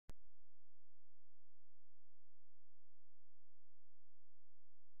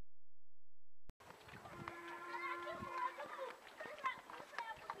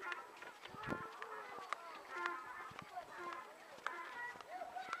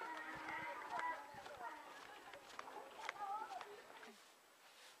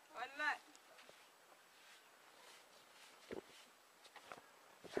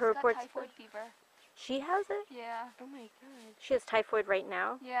She's got typhoid fever. She has it? Yeah. Oh my god. She has typhoid right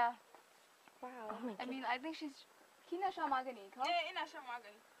now? Yeah. Wow. Oh my god. I mean, I think she's... She's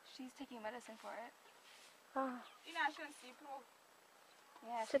taking medicine for it. Oh. Yeah, she's taking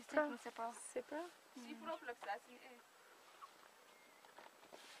Cipro. Cipro?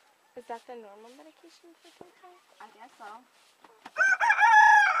 Is that the normal medication for typhoid? I guess so.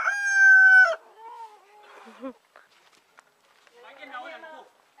 Pregnant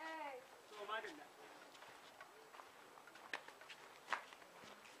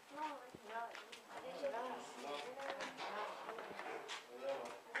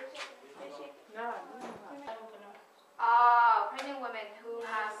women who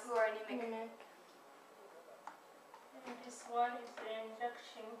are anemic. This one is the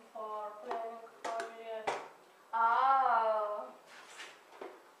injection for planning failure. Oh.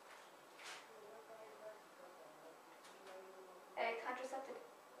 A contraceptive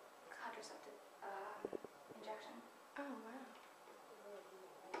injection. Oh wow.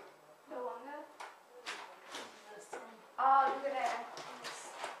 No longer? Oh, look at that.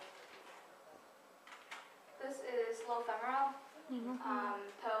 This is low femoral.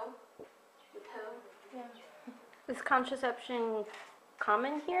 Pill. The pill. Yeah. Is contraception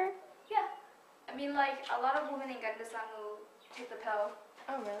common here? Yeah. I mean, like, a lot of women in Gandesamu take the pill.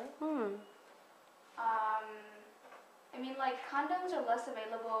 Oh really? I mean, like, condoms are less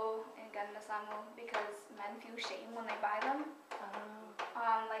available in Gandesamu because men feel shame when they buy them.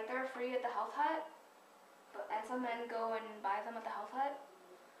 Like, they're free at the health hut, and some men go and buy them at the health hut,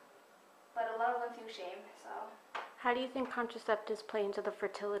 but a lot of them feel shame, so. How do you think contraceptives play into the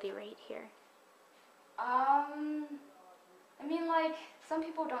fertility rate here? I mean, like, some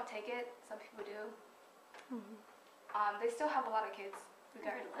people don't take it, some people do. They still have a lot of kids,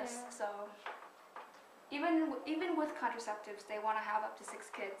 regardless, so. Even with contraceptives, they want to have up to 6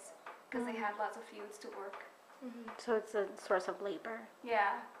 kids, because they have lots of feuds to work. So it's a source of labor.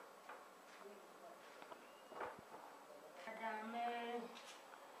 Yeah. I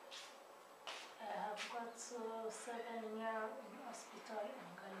have got 7 years in hospital in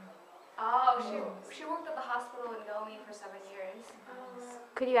Ghana. Oh, she worked at the hospital in Gomi for 7 years.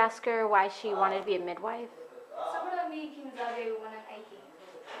 Could you ask her why she wanted to be a midwife? Saboda me kin zagaye wannan aiki.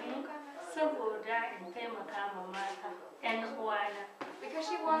 Saboda in taimaka ma mata 'yan uwana. Because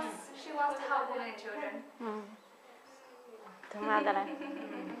she wants to help women and children. Madre.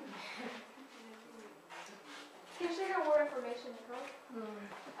 Can you share more information, Nicole?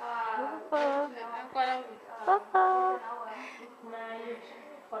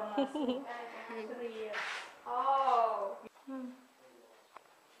 Oh.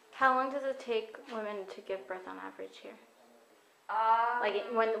 How long does it take women to give birth on average here? Like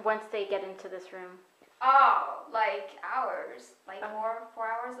once they get into this room? Oh, like hours, like 4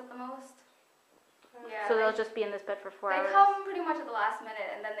 hours at the most. Yeah. So they'll just be in this bed for 4 hours? They come pretty much at the last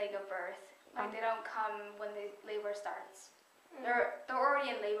minute and then they give birth. Like they don't come when the labor starts. They're already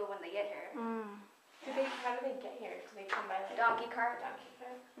in labor when they get here. How do they get here? Do they come by like donkey cart? Donkey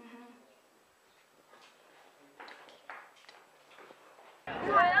cart.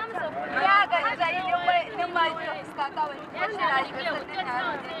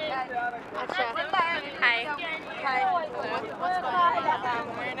 Hi. What's going on?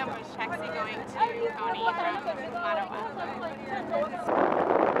 We're in a bush taxi going to Coney from Ottawa.